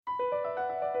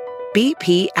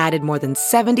BP added more than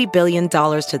 $70 billion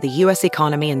to the U.S.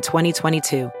 economy in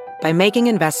 2022 by making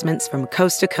investments from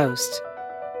coast to coast.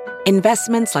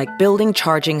 Investments like building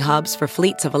charging hubs for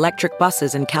fleets of electric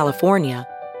buses in California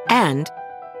and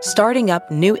starting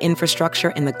up new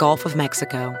infrastructure in the Gulf of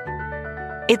Mexico.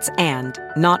 It's and,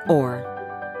 not or.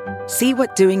 See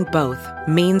what doing both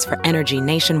means for energy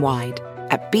nationwide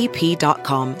at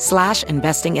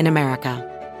bp.com/investing in America.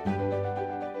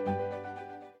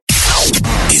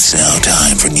 It's now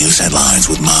time for news headlines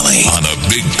with Molly on the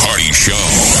Big Party Show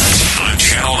on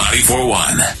Channel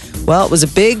 94.1. Well, it was a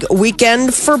big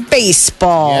weekend for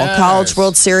baseball. Yes. College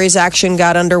World Series action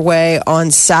got underway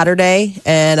on Saturday,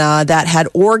 and that had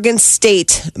Oregon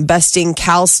State besting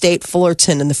Cal State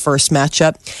Fullerton in the first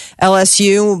matchup.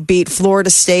 LSU beat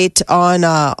Florida State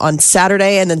on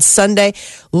Saturday, and then Sunday,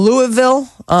 Louisville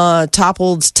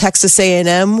toppled Texas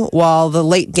A&M, while the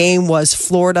late game was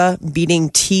Florida beating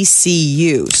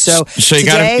TCU. So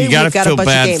today, you gotta we've got feel a bunch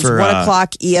bad of games. for 1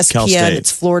 o'clock ESPN, Cal State.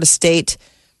 it's Florida State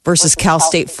versus Cal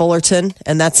State Fullerton,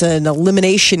 and that's an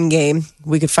elimination game.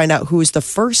 We could find out who's the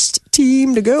first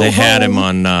team to go They had home.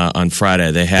 him on Friday.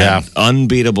 They had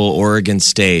unbeatable Oregon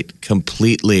State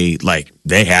completely,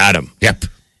 they had him. Yep.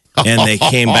 And they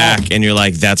came back, and you're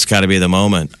like, that's got to be the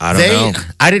moment. I don't know.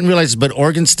 I didn't realize, but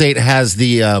Oregon State has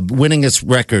the winningest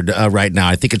record right now.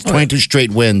 I think it's 22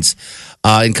 straight wins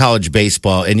in college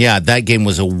baseball. And yeah, that game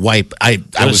was a wipe. I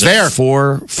was there.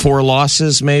 Four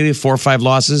losses, maybe 4 or 5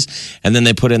 losses. And then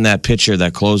they put in that pitcher,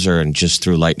 that closer, and just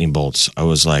threw lightning bolts. I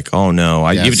was like, oh no.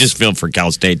 You just feel for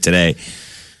Cal State today.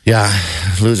 Yeah,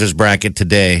 loser's bracket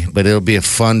today, but it'll be a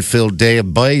fun-filled day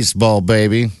of baseball,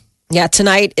 baby. Yeah,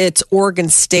 tonight it's Oregon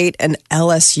State and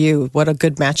LSU. What a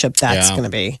good matchup that's going to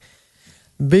be.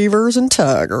 Beavers and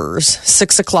Tigers,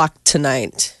 6 o'clock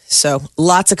tonight. So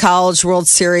lots of College World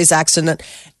Series action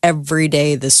every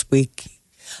day this week.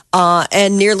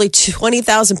 And nearly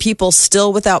 20,000 people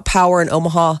still without power in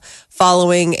Omaha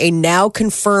following a now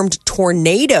confirmed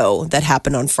tornado that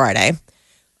happened on Friday.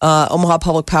 Omaha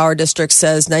Public Power District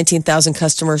says 19,000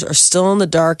 customers are still in the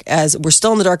dark as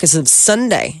of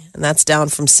Sunday, and that's down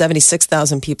from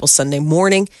 76,000 people Sunday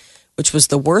morning, which was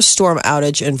the worst storm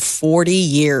outage in 40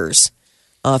 years.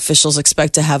 Officials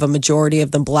expect to have a majority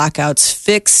of the blackouts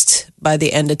fixed by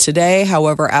the end of today.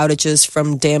 However, outages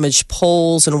from damaged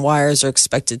poles and wires are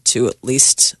expected to at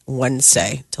least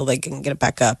Wednesday till they can get it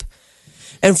back up.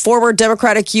 And former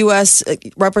Democratic U.S.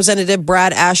 Representative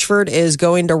Brad Ashford is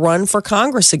going to run for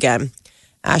Congress again.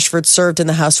 Ashford served in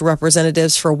the House of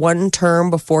Representatives for one term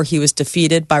before he was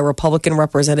defeated by Republican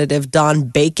Representative Don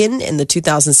Bacon in the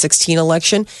 2016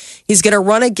 election. He's going to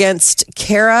run against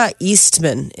Kara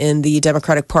Eastman in the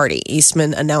Democratic Party.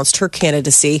 Eastman announced her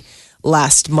candidacy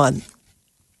last month.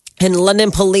 And London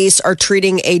police are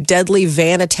treating a deadly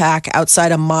van attack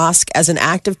outside a mosque as an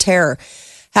act of terror.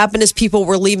 Happened as people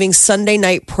were leaving Sunday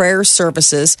night prayer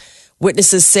services.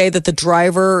 Witnesses say that the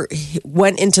driver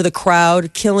went into the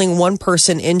crowd, killing one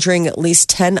person, injuring at least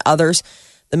 10 others.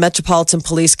 The Metropolitan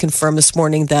Police confirmed this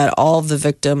morning that all of the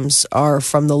victims are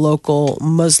from the local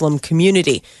Muslim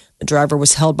community. The driver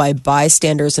was held by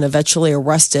bystanders and eventually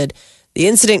arrested. The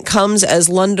incident comes as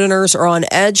Londoners are on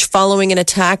edge following an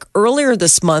attack earlier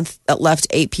this month that left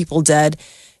 8 people dead.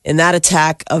 In that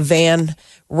attack, a van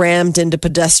rammed into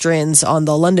pedestrians on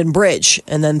the London Bridge,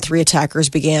 and then 3 attackers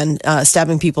began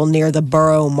stabbing people near the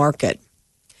Borough Market.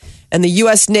 And the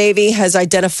U.S. Navy has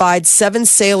identified 7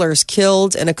 sailors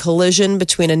killed in a collision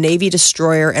between a Navy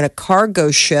destroyer and a cargo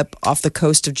ship off the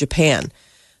coast of Japan.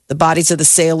 The bodies of the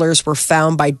sailors were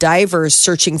found by divers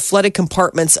searching flooded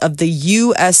compartments of the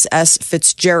USS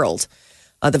Fitzgerald.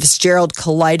 The Fitzgerald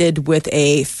collided with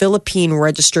a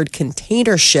Philippine-registered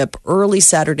container ship early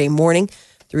Saturday morning.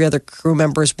 3 other crew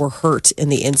members were hurt in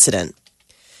the incident.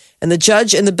 And the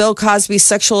judge in the Bill Cosby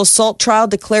sexual assault trial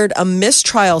declared a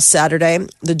mistrial Saturday.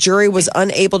 The jury was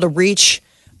unable to reach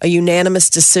a unanimous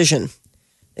decision.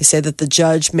 They say that the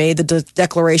judge made the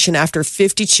declaration after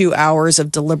 52 hours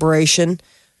of deliberation,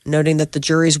 noting that the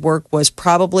jury's work was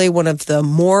probably one of the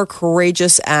more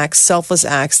courageous acts, selfless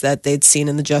acts that they'd seen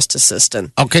in the justice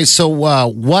system. Okay, so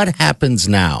what happens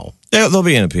now? There'll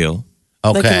be an appeal.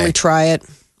 Okay. They can retry it.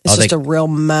 It's just a real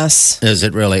mess. Is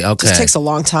it really? Okay. It just takes a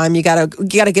long time. You gotta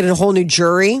get a whole new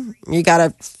jury. You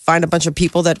gotta find a bunch of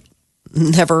people that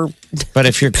never. But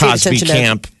if you're paid Cosby attention to-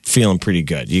 camp, feeling pretty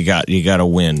good. You got to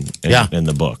win in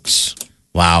the books.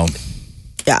 Wow.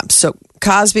 Yeah. So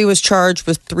Cosby was charged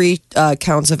with 3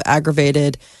 counts of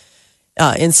aggravated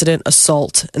incident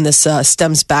assault, and this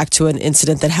stems back to an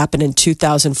incident that happened in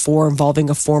 2004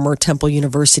 involving a former Temple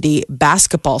University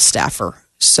basketball staffer.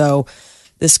 So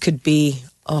this could be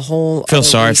a whole. Feel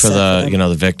sorry for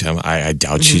the victim. I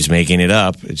doubt she's making it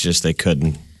up. It's just they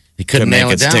couldn't. He couldn't make nail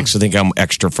it it down. stick. So think how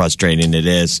extra frustrating it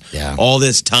is. Yeah. All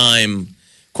this time.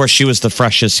 Of course, she was the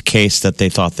freshest case that they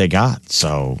thought they got.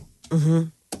 So.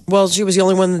 Well, she was the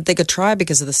only one that they could try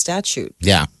because of the statute.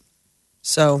 Yeah.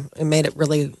 So it made it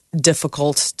really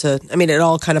difficult it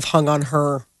all kind of hung on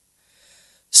her.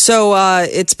 So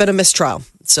it's been a mistrial.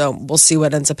 So we'll see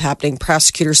what ends up happening.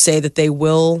 Prosecutors say that they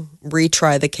will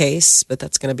retry the case, but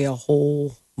that's going to be a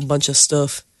whole bunch of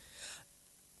stuff.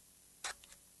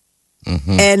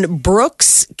 And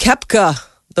Brooks Koepka,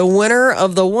 the winner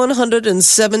of the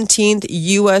 117th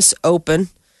U.S. Open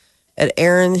at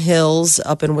Erin Hills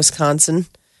up in Wisconsin.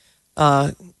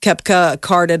 Koepka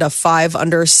carded a 5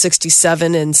 under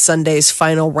 67 in Sunday's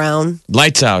final round.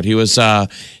 Lights out. He was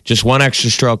just one extra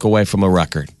stroke away from a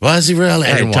record. Was he really?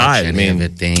 I didn't tied. watch any of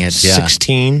it. Dang it.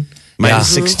 16.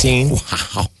 Minus 16.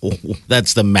 Wow.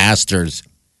 That's the Masters.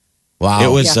 Wow.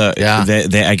 It was,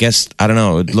 I guess, I don't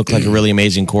know. It looked like a really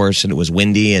amazing course, and it was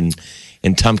windy and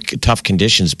in tough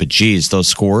conditions. But, geez, those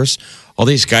scores, all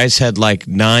these guys had like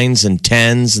 9s and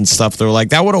 10s and stuff. They were like,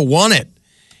 that would have won it.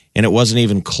 And it wasn't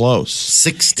even close.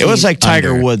 16 It was like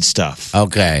Tiger under. Woods stuff.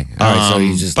 Okay. All right. So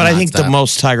he just. But I think the nonstop.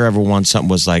 most Tiger ever won something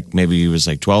was like maybe he was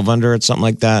like 12 under or something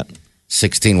like that.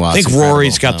 16 was. I think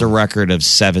Rory's got the record of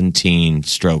 17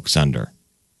 strokes under.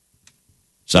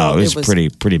 So Well, it was a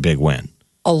pretty big win.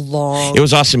 A long. It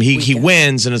was awesome. He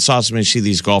wins, and it's awesome to see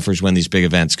these golfers win these big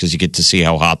events because you get to see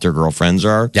how hot their girlfriends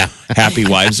are. Yeah. Happy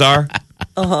wives are.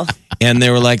 And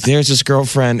they were like, there's this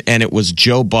girlfriend, and it was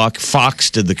Joe Buck. Fox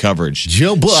did the coverage.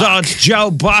 Joe Buck. So it's Joe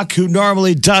Buck, who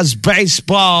normally does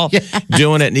baseball,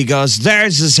 doing it. And he goes,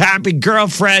 there's his happy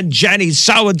girlfriend, Jenny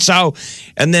so-and-so.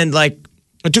 And then, like,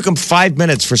 it took him 5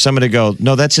 minutes for someone to go,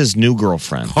 no, that's his new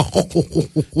girlfriend.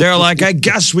 They're like, I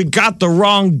guess we got the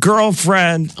wrong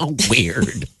girlfriend. Oh,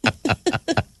 weird.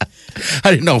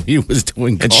 I didn't know he was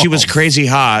doing golf. And she was crazy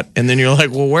hot. And then you're like,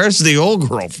 well, where's the old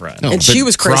girlfriend? And she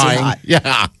was crazy Crying. hot.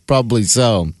 Yeah, probably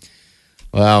so.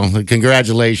 Well,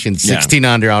 congratulations. 16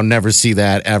 under. I'll never see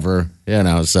that ever.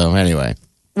 So anyway.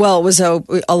 Well, it was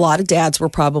a lot of dads were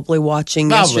probably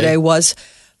watching. Yesterday was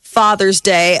Father's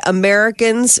Day.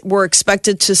 Americans were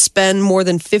expected to spend more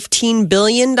than $15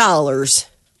 billion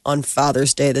on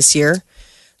Father's Day this year.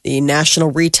 The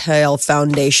National Retail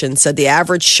Foundation said the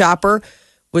average shopper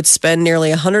would spend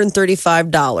nearly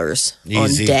 $135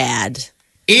 on dad.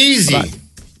 Easy.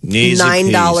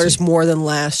 $9 more than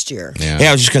last year. Yeah,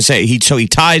 I was just gonna say he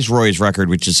ties Rory's record,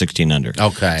 which is 16 under.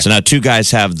 Okay. So now two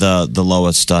guys have the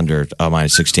lowest under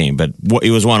minus 16, but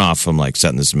he was one off from like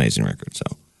setting this amazing record. So,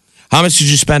 how much did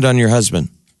you spend on your husband?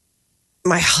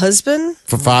 My husband?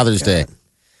 For Father's Day.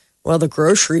 Well, the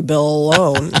grocery bill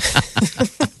alone.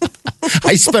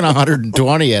 I spent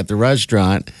 $120 at the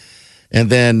restaurant. And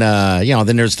then,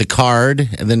 then there's the card,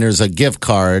 and then there's a gift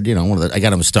card. I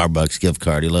got him a Starbucks gift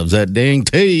card. He loves that dang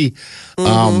tea.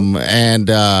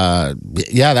 That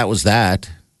was that.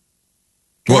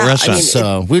 What restaurant?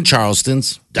 So we in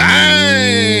Charleston's.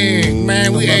 Dang,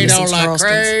 man, we ate all like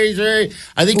crazy.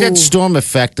 I think that storm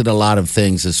affected a lot of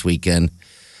things this weekend.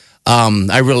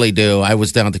 I really do. I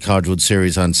was down at the College World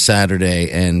Series on Saturday,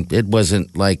 and it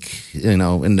wasn't like,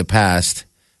 in the past.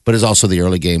 But it's also the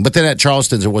early game. But then at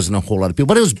Charleston's, there wasn't a whole lot of people.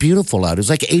 But it was beautiful out. It was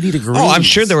like 80 degrees. Oh, I'm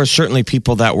sure there were certainly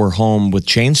people that were home with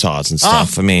chainsaws and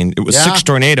stuff. I mean, it was 6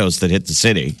 tornadoes that hit the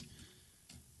city.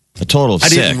 A total of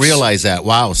 6. I didn't realize that.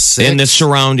 Wow, 6. In the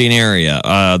surrounding area.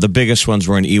 The biggest ones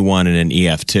were in E1 and in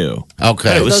EF2.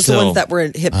 Okay. Are those the ones that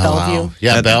were hit Bellevue? Wow.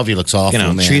 Yeah, Bellevue looks awful,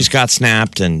 man. Trees got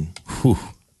snapped and...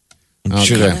 I'm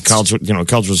sure the College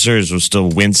World Series was still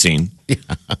wincing. Yeah.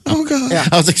 Oh, God. Yeah.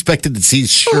 I was expected to see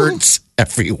shirts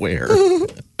everywhere.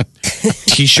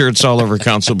 T-shirts all over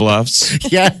Council Bluffs.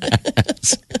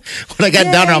 Yes. When I got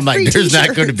down there, I'm like, there's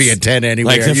not going to be a tent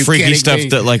anywhere. Like the freaky stuff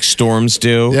that like storms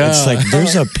do. Yeah. It's like,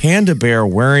 there's a panda bear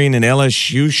wearing an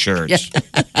LSU shirt. Yeah.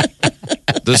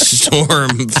 The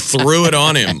storm threw it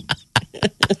on him.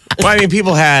 Well, I mean,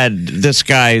 people had this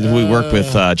guy who we worked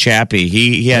with, Chappie.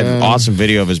 He had an awesome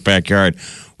video of his backyard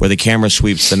where the camera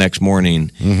sweeps the next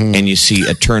morning and you see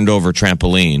a turned over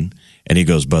trampoline. And he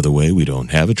goes, by the way, we don't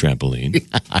have a trampoline.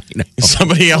 Yeah, I know.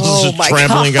 Somebody else's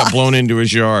trampoline got blown into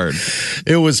his yard.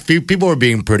 It was, people were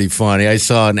being pretty funny. I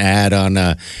saw an ad on,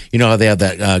 how they have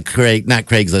that, not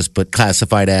Craigslist, but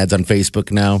classified ads on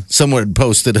Facebook now. Someone had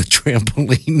posted a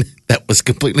trampoline that was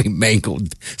completely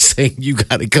mangled, saying you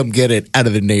got to come get it out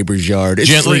of the neighbor's yard. It's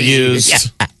Gently free.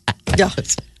 used. Yeah.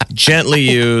 Gently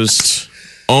used.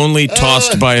 Only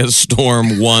tossed by a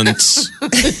storm once.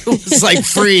 It's like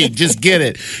free. Just get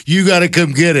it. You got to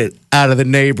come get it out of the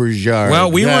neighbor's yard. Well,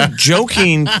 we were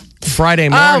joking Friday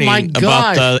morning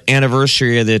about the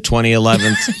anniversary of the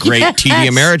 2011 great TD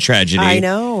Ameritragedy. I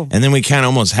know. And then we kind of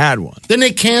almost had one. Then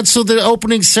they canceled the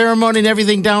opening ceremony and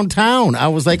everything downtown. I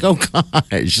was like, oh,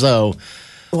 gosh. So,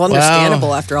 well,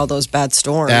 understandable after all those bad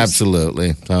storms.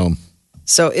 Absolutely.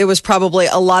 So it was probably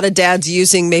a lot of dads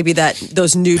using maybe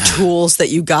those new tools that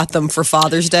you got them for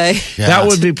Father's Day. Yeah. That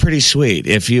would be pretty sweet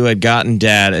if you had gotten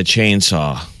Dad a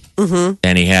chainsaw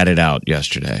and he had it out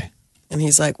yesterday. And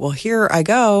he's like, well, here I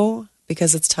go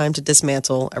because it's time to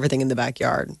dismantle everything in the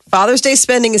backyard. Father's Day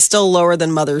spending is still lower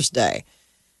than Mother's Day.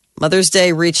 Mother's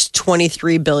Day reached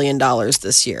 $23 billion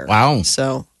this year. Wow.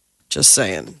 So just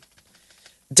saying.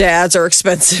 Dads are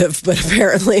expensive, but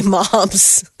apparently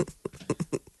moms...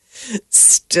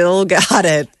 still got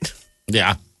it.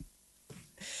 Yeah.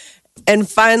 And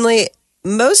finally,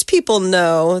 most people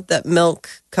know that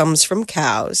milk comes from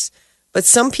cows, but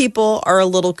some people are a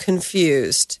little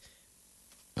confused.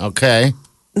 Okay.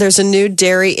 There's a new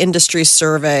dairy industry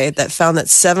survey that found that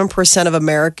 7% of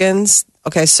Americans,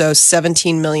 okay, so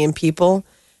 17 million people,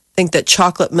 think that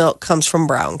chocolate milk comes from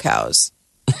brown cows.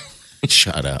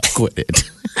 Shut up. Quit it.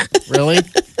 Really?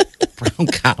 Brown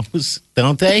cows,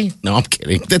 don't they? No, I'm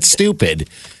kidding. That's stupid.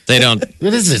 They don't.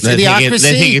 What is this? They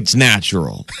Idiocracy? think it's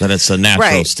natural, that it's a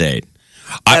natural state.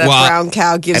 That a brown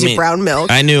cow gives you brown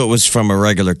milk. I knew it was from a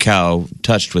regular cow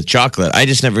touched with chocolate. I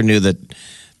just never knew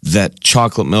that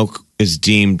chocolate milk is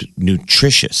deemed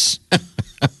nutritious.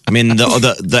 I mean,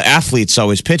 the athletes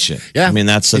always pitch it. Yeah. I mean,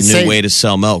 that's a new way to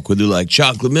sell milk. We do like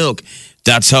chocolate milk.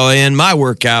 That's how I end my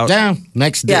workout. Yeah.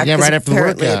 Next day. Yeah, right after the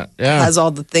workout. Yeah. Has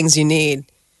all the things you need.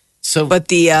 So, but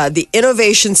the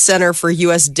Innovation Center for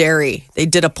U.S. Dairy, they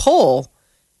did a poll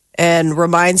and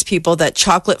reminds people that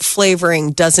chocolate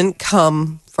flavoring doesn't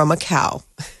come from a cow.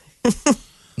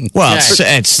 Well,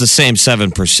 it's the same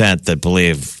 7% that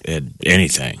believe in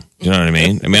anything. You know what I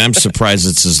mean? I mean, I'm surprised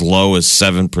it's as low as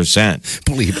 7%.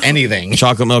 Believe anything.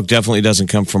 Chocolate milk definitely doesn't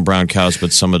come from brown cows,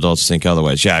 but some adults think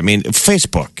otherwise. Yeah, I mean,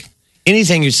 Facebook.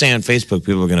 Anything you say on Facebook,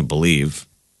 people are going to believe.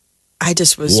 I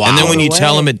just was. Wow. And then when you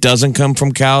tell them it doesn't come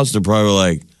from cows, they're probably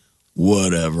like,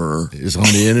 whatever. It's on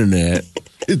the internet.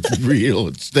 It's real.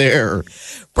 It's there.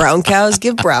 Brown cows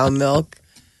give brown milk.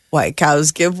 White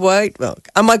cows give white milk.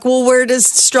 I'm like, well, where does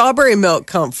strawberry milk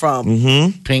come from?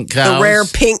 Mm-hmm. Pink cows. The rare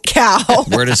pink cow.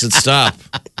 Where does it stop?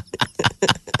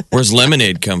 Where's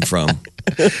lemonade come from?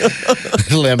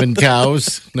 Lemon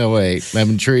cows? No, wait.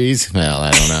 Lemon trees? Well,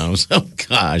 I don't know. Oh,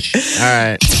 gosh. All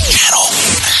right. Channel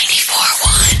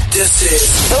 94.1. This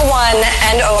is the one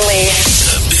and only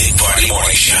The Big Party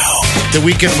Morning Show. The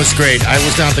weekend was great. I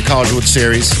was down at the Collegewood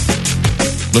Series.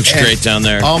 Looks great down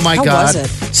there. Oh, my How God. was it?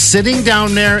 Sitting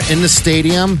down there in the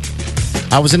stadium,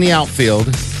 I was in the outfield,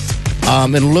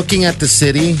 and looking at the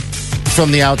city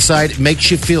from the outside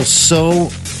makes you feel so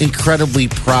incredibly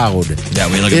proud.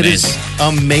 Yeah, we look It amazing. is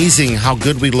amazing how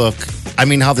good we look. I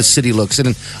mean, how the city looks.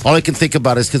 And all I can think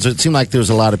about is because it seemed like there was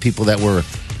a lot of people that were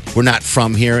not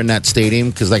from here in that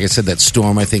stadium. Because, like I said, that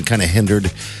storm, I think, kind of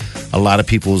hindered a lot of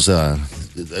people's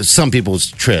some people's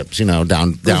trips,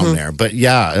 down there. But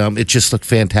yeah, it just looked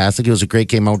fantastic. It was a great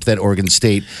game. I went to that Oregon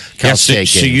State Cal State game.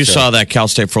 So you saw that Cal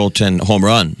State Fulton home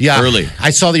run early. I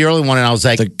saw the early one and I was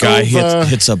like, the guy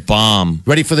hits a bomb.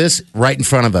 Ready for this? Right in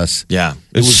front of us. Yeah,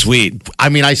 it was sweet. I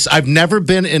mean, I've never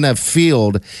been in a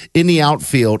field, in the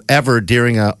outfield ever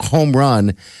during a home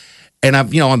run. And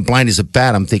I'm blind as a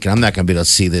bat. I'm thinking I'm not going to be able to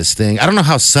see this thing. I don't know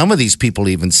how some of these people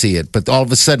even see it, but all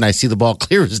of a sudden I see the ball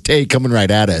clear as day coming right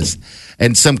at us.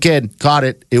 And some kid caught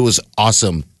it. It was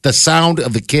awesome. The sound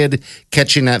of the kid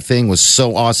catching that thing was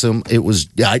so awesome. It was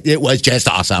just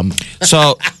awesome.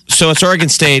 So it's Oregon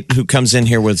State who comes in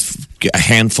here with a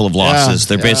handful of losses.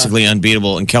 They're basically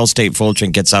unbeatable, and Cal State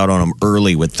Fulton gets out on them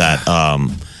early with that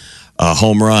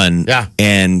home run. Yeah,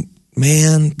 and.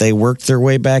 Man, they worked their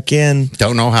way back in.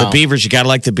 Don't know how. The Beavers, you got to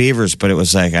like the Beavers, but it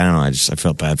was like, I don't know, I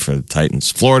felt bad for the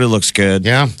Titans. Florida looks good.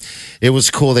 Yeah, it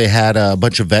was cool. They had a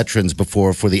bunch of veterans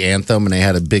before for the anthem, and they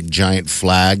had a big giant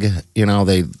flag.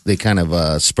 They kind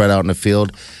of spread out in the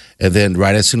field. And then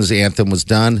right as soon as the anthem was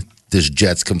done, this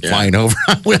jets come flying over.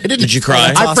 Did you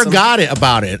cry? I forgot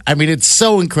about it. I mean, it's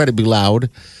so incredibly loud.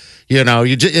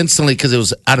 You just instantly, because it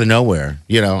was out of nowhere.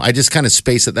 I just kind of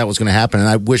spaced that was going to happen. And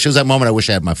it was that moment I wish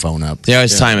I had my phone up. They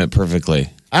always time it perfectly.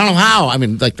 I don't know how. I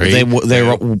mean, like they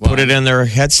put it in their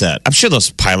headset. I'm sure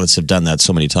those pilots have done that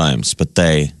so many times, but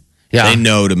they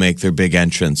know to make their big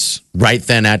entrance right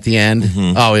then at the end.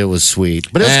 Mm-hmm. Oh, it was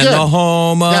sweet, but it was and good. The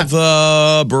home of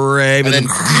the brave, and then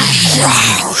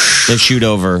They shoot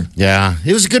over. Yeah,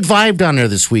 it was a good vibe down there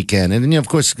this weekend. And then, of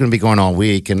course, it's going to be going all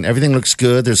week. And everything looks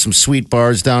good. There's some sweet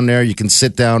bars down there. You can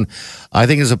sit down. I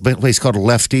think there's a place called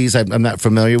Lefties. I'm not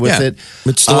familiar with it.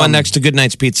 It's the one next to Good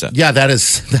Night's Pizza. Yeah, that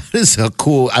is a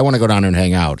cool. I want to go down there and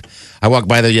hang out. I walk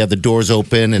by there. Yeah, the doors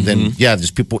open, and then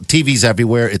there's people, TVs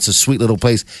everywhere. It's a sweet little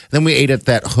place. Then we ate at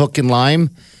that Hook and Lime.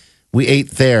 We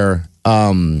ate there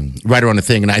right around the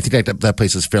thing, and I think that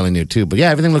place is fairly new too. But yeah,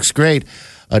 everything looks great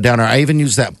down there. I even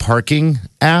use that parking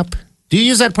app. Do you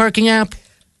use that parking app?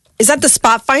 Is that the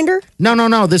Spot Finder?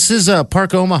 No. This is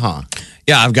Park Omaha.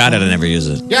 Yeah, I've got it. I never use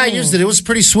it. Yeah, I used it. It was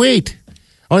pretty sweet.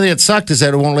 Only thing that sucked is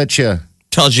that it won't let you.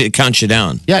 Tells you, it counts you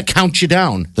down. Yeah, it counts you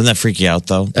down. Doesn't that freak you out,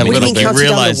 though? What do you mean, they counts you down to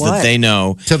realize what? that they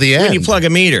know. Till the end. When you plug a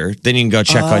meter, then you can go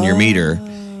check on your meter,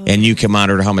 and you can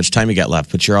monitor how much time you got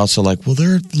left. But you're also like, well,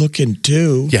 they're looking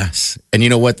too. Yes. And you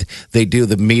know what they do?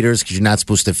 The meters, because you're not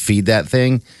supposed to feed that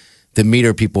thing, the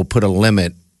meter people put a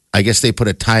limit. I guess they put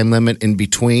a time limit in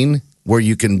between where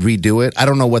you can redo it. I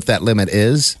don't know what that limit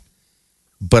is,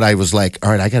 but I was like,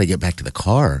 all right, I got to get back to the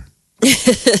car.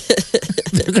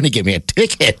 They're going to give me a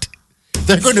ticket.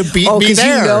 They're going to beat me because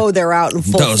there. you know they're out in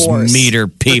full Those force. meter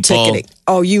for people. ticketing.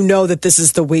 Oh, you know that this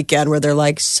is the weekend where they're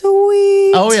like,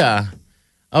 sweet. Oh,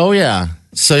 yeah.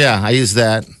 So, yeah, I used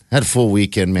that. Had a full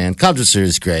weekend, man. College Series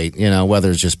is great. You know,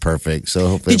 weather's just perfect. So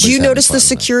hopefully Did you everybody's notice having the fun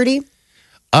with it. security?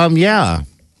 Yeah.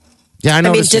 Yeah, I I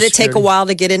mean, noticed. did the it take a security. while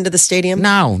to get into the stadium?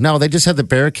 No. They just had the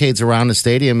barricades around the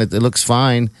stadium. It looks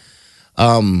fine.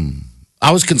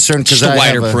 I was concerned because Just a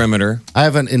wider perimeter. I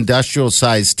have an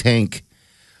industrial-sized tank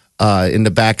in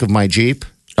the back of my Jeep.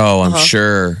 Oh, I'm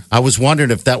sure. I was wondering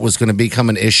if that was going to become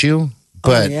an issue,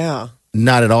 but yeah.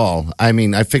 not at all. I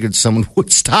mean, I figured someone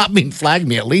would stop me and flag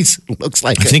me. At least it looks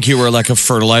like I think you were like a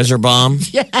fertilizer bomb.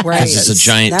 Yeah. Right. Because it's a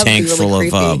giant That would tank be really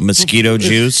full of creepy. mosquito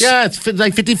juice. Yeah, it's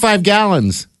like 55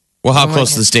 gallons. Well, how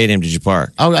close to the stadium did you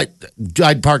park? Oh,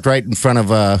 I parked right in front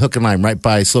of Hook and Lime, right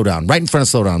by Slowdown, right in front of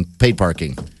Slowdown, paid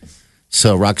parking.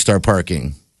 So Rockstar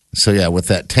parking. So yeah, with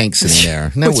that tank sitting there,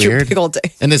 isn't that With your weird? big old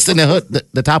tank. And it's in the hood.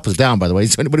 The top was down, by the way,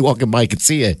 so anybody walking by could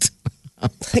see it.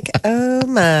 Like, oh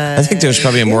my. I think there's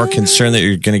probably a more concern that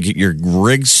you're going to get your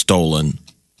rig stolen.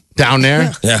 Down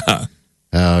there? Yeah.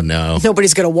 Oh no.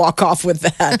 Nobody's going to walk off with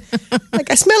that.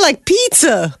 Like, I smell like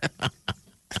pizza.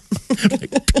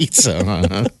 Pizza.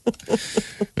 Huh?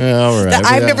 All right.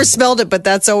 I've never smelled it, but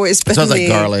that's always been It smells like the-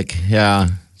 garlic. Yeah.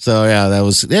 So yeah, that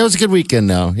was a good weekend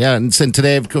though. Yeah, and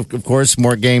today, of course,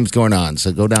 more games going on.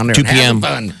 So go down there. 2 and have p.m.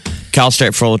 fun. Cal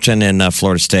State Fullerton and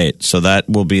Florida State. So that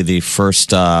will be the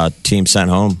first team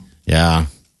sent home. Yeah.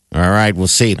 All right. We'll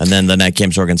see. And then the night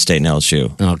game's Oregon State and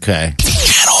LSU. Okay.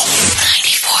 Channel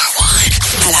 94.1.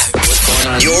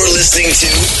 Hello. You're listening to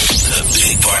the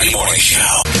Big Party Morning Show.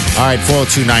 All right.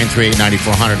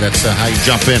 402-938-9400. That's how you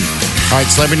jump in. All right.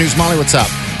 Celebrity News, Molly. What's up?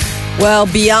 Well,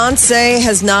 Beyonce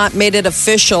has not made it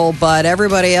official, but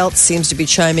everybody else seems to be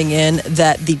chiming in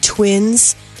that the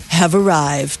twins have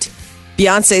arrived.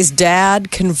 Beyonce's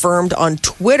dad confirmed on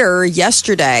Twitter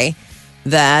yesterday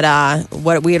that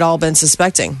what we had all been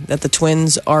suspecting, that the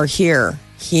twins are here.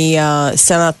 He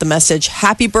sent out the message,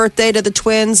 happy birthday to the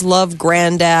twins, love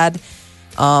granddad.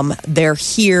 They're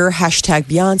here, hashtag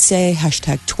Beyonce,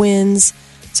 hashtag twins.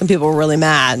 Some people were really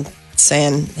mad,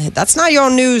 saying, hey, that's not your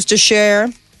news to share.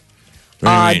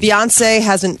 Beyonce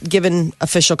hasn't given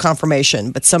official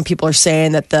confirmation, but some people are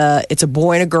saying that it's a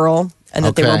boy and a girl and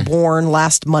that they Okay. were born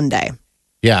last Monday.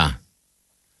 Yeah.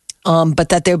 But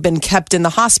that they've been kept in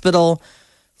the hospital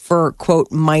for,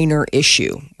 quote, minor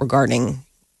issue regarding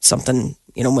something,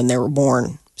 when they were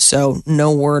born. So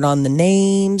no word on the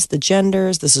names, the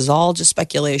genders. This is all just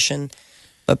speculation.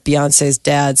 But Beyonce's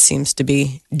dad seems to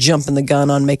be jumping the gun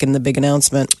on making the big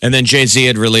announcement. And then Jay-Z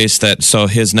had released that. So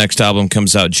his next album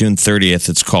comes out June 30th.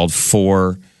 It's called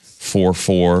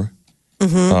 444.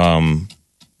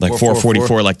 Like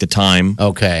 444, like the time.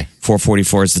 Okay.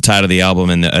 444 is the title of the album,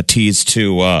 and a tease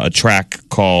to a track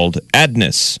called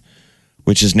Adness,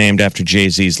 which is named after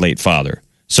Jay-Z's late father.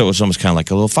 So it was almost kind of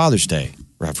like a little Father's Day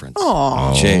reference.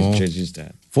 Aww. Jay-Z's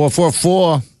dad.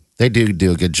 444. They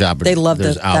do a good job. They love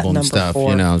their that album number stuff,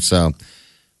 4. So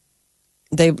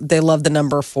They love the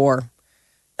number 4.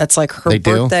 That's like her They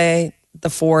do? birthday, the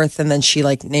 4th, and then she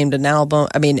like named an album.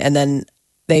 I mean, and then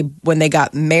when they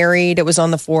got married, it was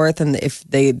on the 4th, and if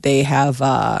they have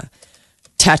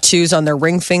tattoos on their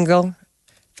ring finger,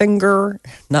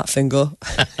 not finger,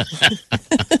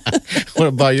 what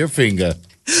about your finger?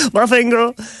 my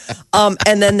finger.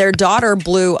 And then their daughter,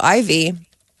 Blue Ivy.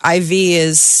 Ivy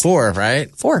is 4, right?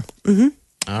 4.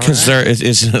 Because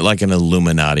isn't it like an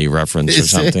Illuminati reference or Is it?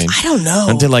 something? I don't know.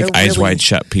 Aren't they like They're Eyes really- Wide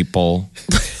Shut people?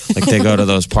 Like they go to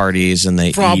those parties and they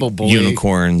eat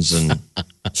unicorns and.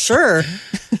 Sure.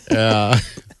 Yeah.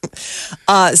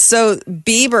 So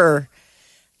Bieber,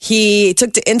 he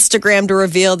took to Instagram to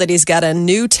reveal that he's got a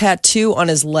new tattoo on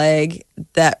his leg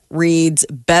that reads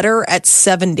 "Better at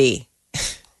 70."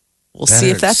 We'll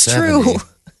see if that's true.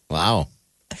 Wow.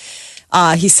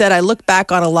 He said, "I look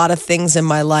back on a lot of things in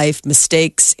my life,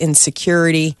 mistakes,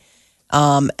 insecurity.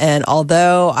 And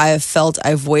although I've felt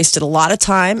I've wasted a lot of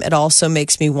time, it also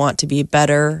makes me want to be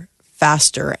better,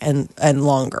 faster, and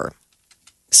longer.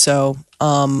 So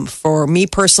for me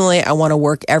personally, I want to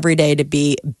work every day to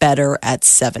be better at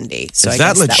 70. So Is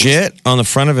that legit on the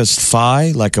front of his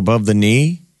thigh, like above the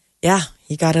knee? Yeah,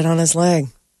 he got it on his leg.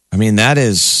 I mean,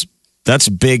 that's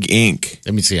big ink.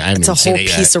 Let me see. It's a whole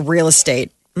piece of real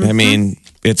estate. Mm-hmm. I mean,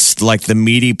 it's like the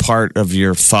meaty part of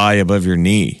your thigh above your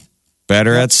knee.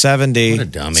 Better at 70. What a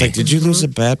dummy. It's like, did you lose a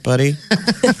bet, buddy?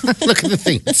 Look at the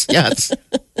thing. Yes.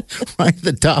 Right at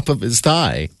the top of his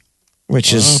thigh.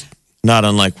 Which is not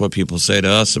unlike what people say to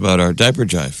us about our diaper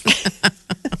jive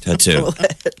tattoo.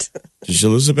 Did you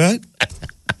lose a bet?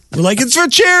 We're like, it's for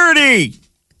charity.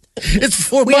 It's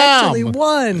for We actually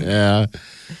won. Yeah.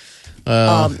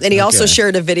 And he also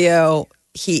shared a video.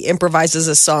 He improvises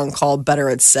a song called Better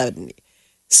at 70.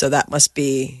 So that must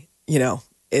be,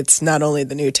 it's not only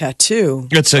the new tattoo.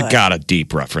 It's got a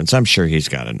deep reference. I'm sure he's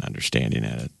got an understanding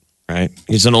at it, right?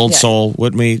 He's an old soul,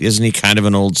 wouldn't he? Isn't he kind of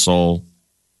an old soul?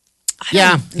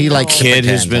 Yeah, he likes kid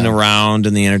who's been around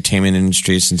in the entertainment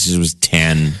industry since he was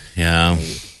 10. Yeah.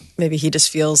 Maybe he just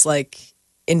feels like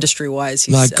industry-wise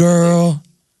he's like, girl,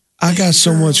 I got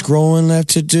so much growing left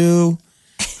to do.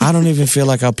 I don't even feel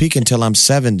like I'll peak until I'm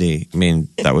 70. I mean,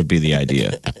 that would be the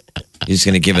idea. He's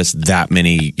going to give us that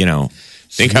many,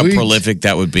 Think how prolific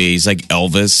that would be. He's like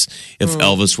Elvis. If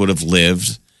Elvis would have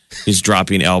lived, he's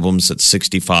dropping albums at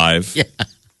 65. Yeah.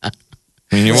 I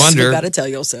mean, you wonder. You got to tell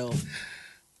yourself.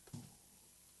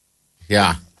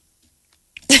 Yeah.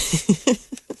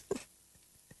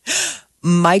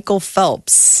 Michael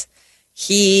Phelps.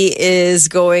 He is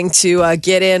going to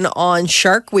get in on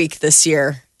Shark Week this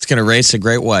year. It's going to race a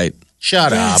great white.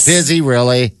 Shut up. Is he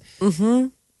really? Mm-hmm.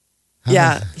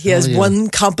 Yeah, he has one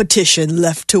competition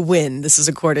left to win. This is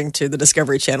according to the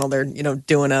Discovery Channel. They're,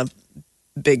 doing a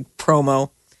big promo.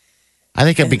 I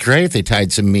think it'd be great if they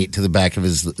tied some meat to the back of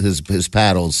his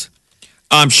paddles.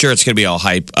 I'm sure it's going to be all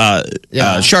hype.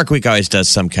 Shark Week always does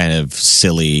some kind of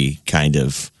silly kind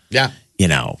of,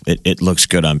 it looks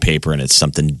good on paper and it's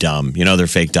something dumb. They're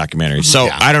fake documentaries. So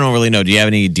I don't really know. Do you have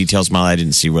any details, Molly? I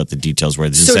didn't see what the details were.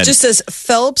 It just says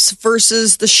Phelps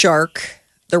versus the Shark.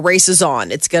 The race is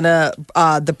on. It's going to,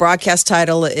 the broadcast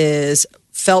title is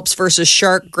Phelps versus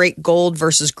Shark, Great Gold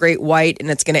versus Great White,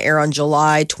 and it's going to air on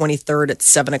July 23rd at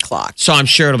 7 o'clock. So I'm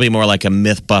sure it'll be more like a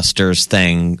Mythbusters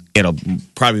thing. It'll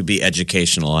probably be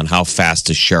educational on how fast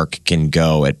a shark can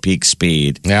go at peak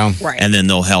speed. Yeah. Right. And then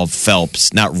they'll have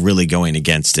Phelps not really going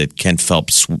against it. Can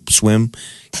Phelps swim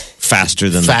faster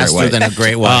than a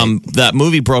Great White? That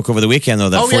movie broke over the weekend, though,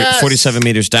 that 47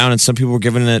 meters down, and some people were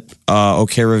giving it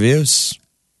okay reviews.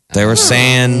 They were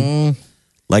saying,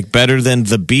 better than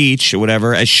The Beach or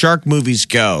whatever. As shark movies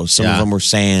go, some of them were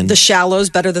saying... The Shallows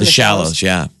better than The Shallows,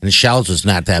 yeah. And The Shallows was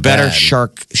not that better bad.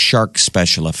 Shark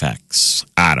special effects.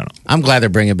 I don't know. I'm glad they're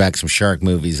bringing back some shark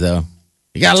movies, though.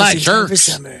 You got to like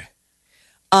sharks.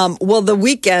 Well, the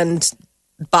weekend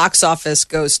box office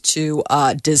goes to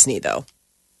Disney, though.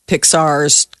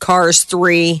 Pixar's Cars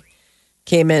 3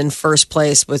 came in first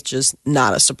place, which is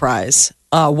not a surprise.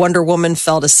 Wonder Woman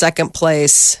fell to second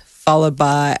place, followed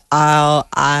by All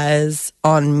Eyes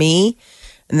on Me.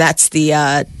 And that's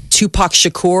the Tupac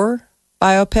Shakur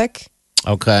biopic.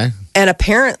 Okay. And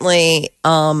apparently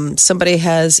somebody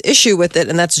has issue with it,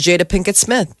 and that's Jada Pinkett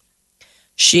Smith.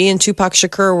 She and Tupac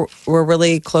Shakur were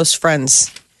really close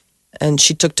friends. And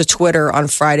she took to Twitter on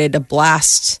Friday to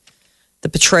blast the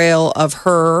portrayal of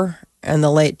her and the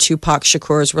late Tupac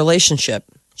Shakur's relationship.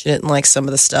 She didn't like some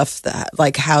of the stuff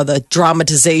like how the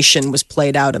dramatization was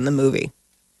played out in the movie.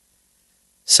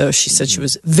 So she said she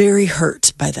was very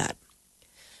hurt by that.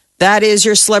 That is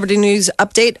your celebrity news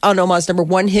update on Omaha's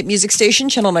 #1 hit music station,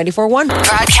 Channel 94.1.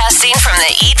 Broadcasting from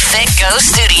the Eat Fit Go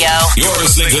studio. You're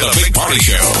listening to the Big Party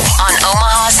Show on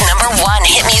Omaha's #1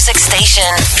 hit music station,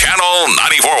 Channel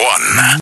 94.1.